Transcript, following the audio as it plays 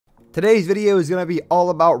Today's video is going to be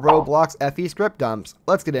all about Roblox FE script dumps.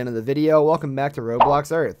 Let's get into the video. Welcome back to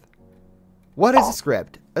Roblox Earth. What is a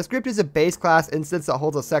script? A script is a base class instance that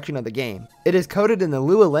holds a section of the game. It is coded in the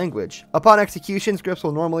Lua language. Upon execution, scripts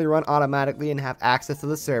will normally run automatically and have access to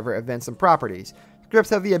the server, events, and properties. Scripts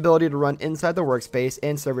have the ability to run inside the workspace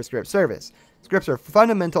and server script service. Scripts are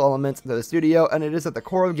fundamental elements of the studio, and it is at the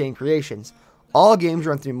core of game creations. All games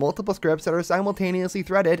run through multiple scripts that are simultaneously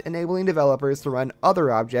threaded, enabling developers to run other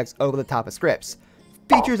objects over the top of scripts.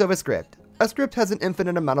 Features of a script. A script has an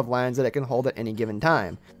infinite amount of lines that it can hold at any given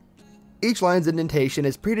time. Each line's indentation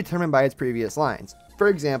is predetermined by its previous lines. For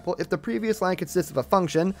example, if the previous line consists of a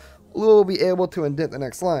function, Lua will be able to indent the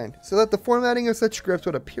next line, so that the formatting of such scripts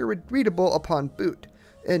would appear readable upon boot.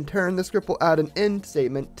 In turn, the script will add an end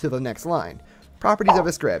statement to the next line. Properties of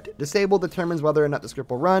a script. Disable determines whether or not the script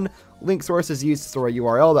will run. Link source is used to store a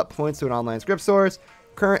URL that points to an online script source.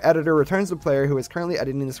 Current editor returns the player who is currently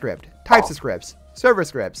editing the script. Types of scripts. Server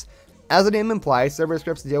scripts. As the name implies, server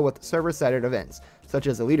scripts deal with server-sided events, such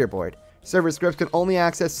as a leaderboard. Server scripts can only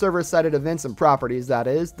access server-sided events and properties, that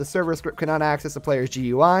is, the server script cannot access the player's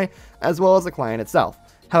GUI, as well as the client itself.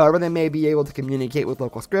 However, they may be able to communicate with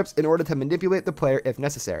local scripts in order to manipulate the player if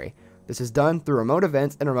necessary. This is done through remote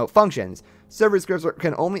events and remote functions. Server scripts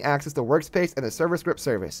can only access the workspace and the server script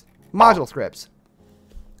service. Module scripts.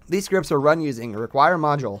 These scripts are run using a require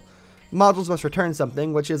module. Modules must return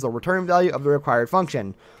something, which is the return value of the required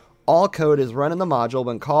function. All code is run in the module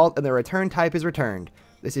when called, and the return type is returned.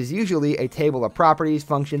 This is usually a table of properties,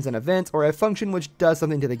 functions, and events, or a function which does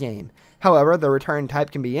something to the game. However, the return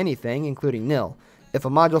type can be anything, including nil. If a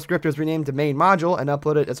module script is renamed to main module and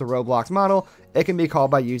uploaded as a Roblox model, it can be called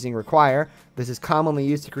by using require. This is commonly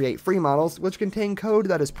used to create free models, which contain code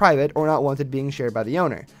that is private or not wanted being shared by the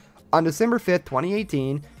owner. On December 5th,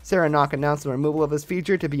 2018, Sarah Knock announced the removal of this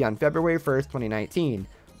feature to be on February 1st, 2019.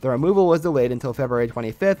 The removal was delayed until February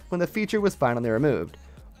 25th, when the feature was finally removed.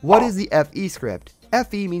 What is the FE script?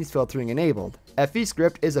 FE means filtering enabled. FE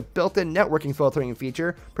script is a built-in networking filtering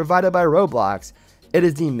feature provided by Roblox. It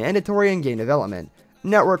is deemed mandatory in game development.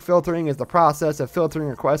 Network filtering is the process of filtering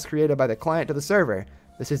requests created by the client to the server.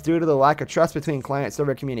 This is due to the lack of trust between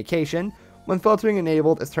client-server communication. When filtering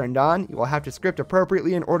enabled is turned on, you will have to script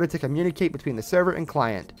appropriately in order to communicate between the server and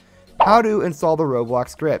client. How to install the Roblox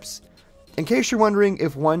scripts. In case you're wondering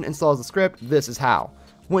if one installs the script, this is how.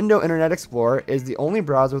 Windows Internet Explorer is the only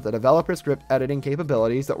browser with a developer script editing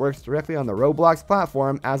capabilities that works directly on the Roblox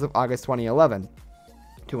platform as of August 2011.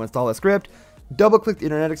 To install a script, double-click the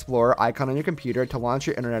Internet Explorer icon on your computer to launch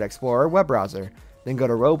your Internet Explorer web browser. Then go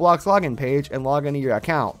to Roblox login page and log into your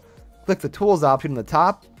account. Click the Tools option in the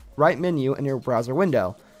top right menu in your browser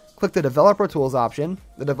window. Click the Developer Tools option.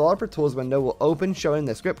 The Developer Tools window will open, showing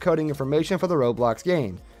the script coding information for the Roblox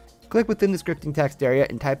game. Click within the scripting text area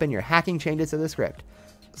and type in your hacking changes to the script.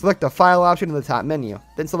 Select the File option in the top menu.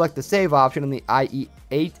 Then select the Save option in the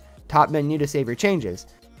IE8 top menu to save your changes.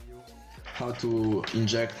 How to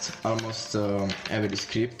inject almost every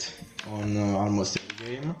script on almost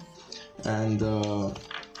every game, and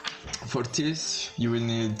for this you will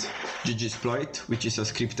need ggsploit, which is a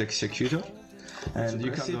script executor, and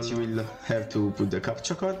you will have to put the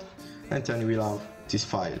captcha code, and then you will have this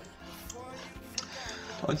file.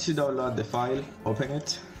 Once you download the file, open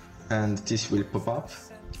it, and this will pop up,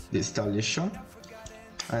 the installation,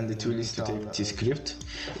 and it will install this script.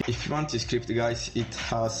 If you want this script, guys, it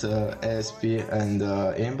has ASP and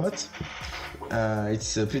aimbot.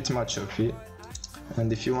 It's pretty much OP,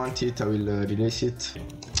 and if you want it, I will release it.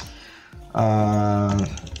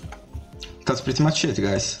 That's pretty much it,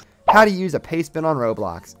 guys. How to use a pastebin on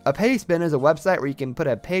Roblox. A pastebin is a website where you can put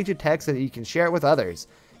a page of text so that you can share it with others.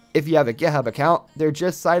 If you have a GitHub account, their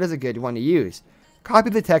gist site is a good one to use. Copy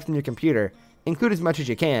the text on your computer. Include as much as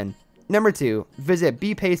you can. Number 2, visit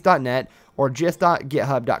bpaste.net or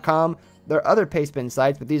gist.github.com. There are other pastebin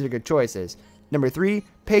sites, but these are good choices. Number 3,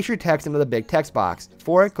 paste your text into the big text box.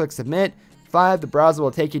 4, click submit. 5, the browser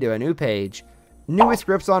will take you to a new page. Newest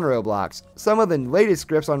scripts on Roblox. Some of the latest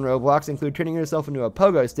scripts on Roblox include turning yourself into a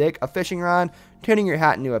pogo stick, a fishing rod, turning your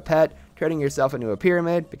hat into a pet, turning yourself into a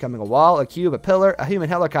pyramid, becoming a wall, a cube, a pillar, a human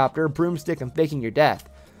helicopter, broomstick, and faking your death.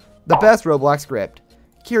 The best Roblox script.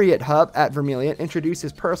 Kiryat Hub at Vermilion introduced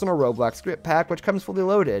his personal Roblox script pack, which comes fully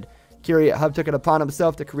loaded. Kiryat Hub took it upon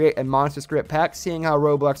himself to create a monster script pack, seeing how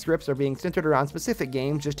Roblox scripts are being centered around specific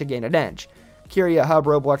games just to gain an edge. Kiryat Hub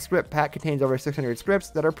Roblox script pack contains over 600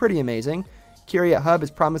 scripts that are pretty amazing. Kiryat Hub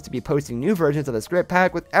is promised to be posting new versions of the script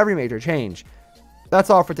pack with every major change.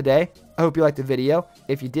 That's all for today. I hope you liked the video.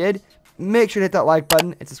 If you did, Make sure to hit that like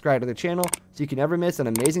button and subscribe to the channel so you can never miss an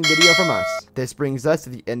amazing video from us. This brings us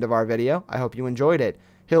to the end of our video. I hope you enjoyed it.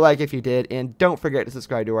 hit like if you did, and don't forget to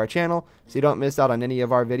subscribe to our channel so you don't miss out on any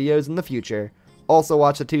of our videos in the future. Also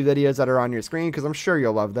watch the 2 videos that are on your screen because I'm sure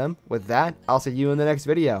you'll love them. With that, I'll see you in the next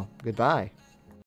video. Goodbye.